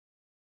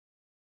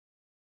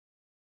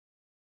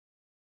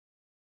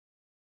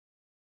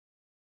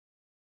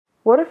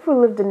What if we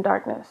lived in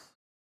darkness?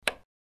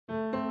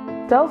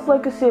 Dell's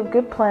legacy of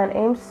good plan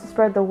aims to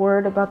spread the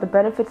word about the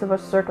benefits of a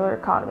circular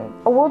economy,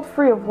 a world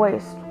free of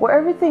waste, where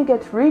everything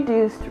gets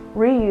reduced,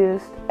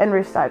 reused, and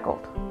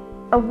recycled.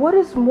 And what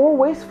is more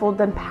wasteful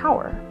than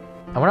power?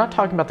 And we're not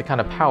talking about the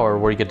kind of power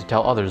where you get to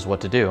tell others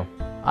what to do.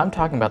 I'm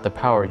talking about the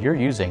power you're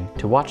using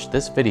to watch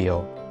this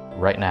video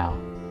right now.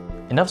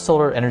 Enough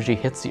solar energy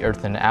hits the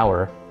earth in an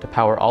hour to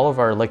power all of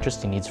our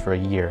electricity needs for a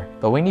year.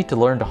 But we need to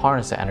learn to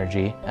harness that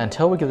energy, and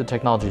until we get the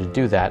technology to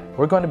do that,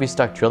 we're going to be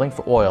stuck drilling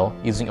for oil,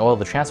 using oil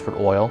to transport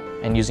oil,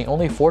 and using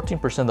only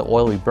 14% of the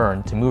oil we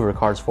burn to move our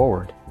cars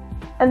forward.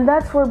 And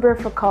that's where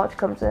Barefoot College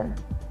comes in.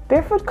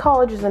 Barefoot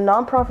College is a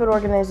non-profit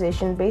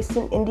organization based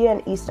in India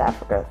and East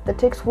Africa that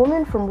takes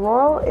women from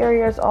rural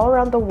areas all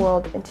around the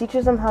world and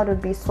teaches them how to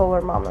be solar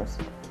mamas.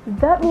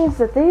 That means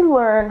that they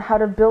learn how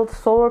to build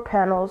solar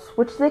panels,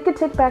 which they could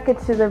take back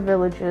into their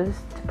villages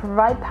to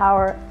provide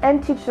power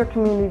and teach their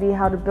community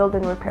how to build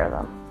and repair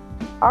them.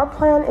 Our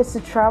plan is to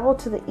travel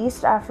to the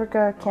East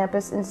Africa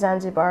campus in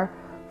Zanzibar,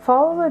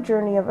 follow the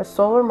journey of a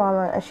solar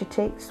mama as she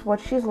takes what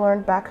she's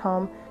learned back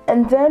home,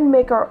 and then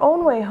make our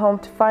own way home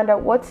to find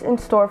out what's in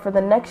store for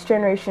the next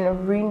generation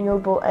of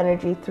renewable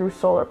energy through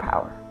solar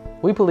power.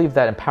 We believe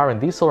that empowering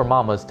these solar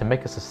mamas to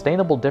make a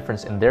sustainable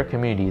difference in their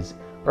communities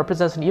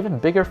represents an even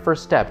bigger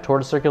first step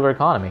toward a circular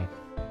economy.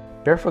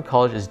 Barefoot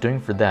College is doing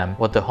for them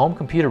what the home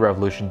computer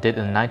revolution did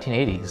in the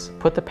 1980s,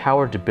 put the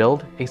power to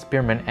build,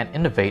 experiment, and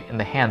innovate in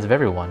the hands of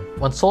everyone.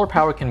 When solar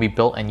power can be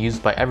built and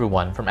used by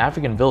everyone, from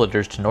African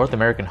villagers to North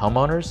American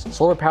homeowners,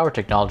 solar power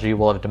technology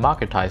will have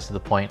democratized to the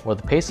point where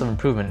the pace of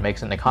improvement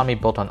makes an economy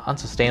built on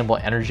unsustainable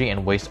energy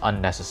and waste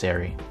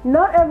unnecessary.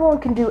 Not everyone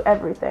can do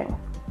everything,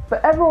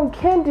 but everyone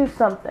can do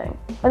something.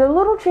 And the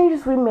little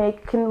changes we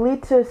make can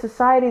lead to a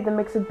society that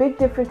makes a big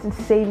difference in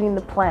saving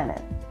the planet.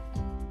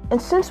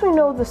 And since we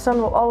know the sun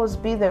will always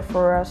be there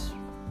for us,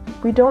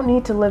 we don't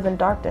need to live in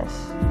darkness.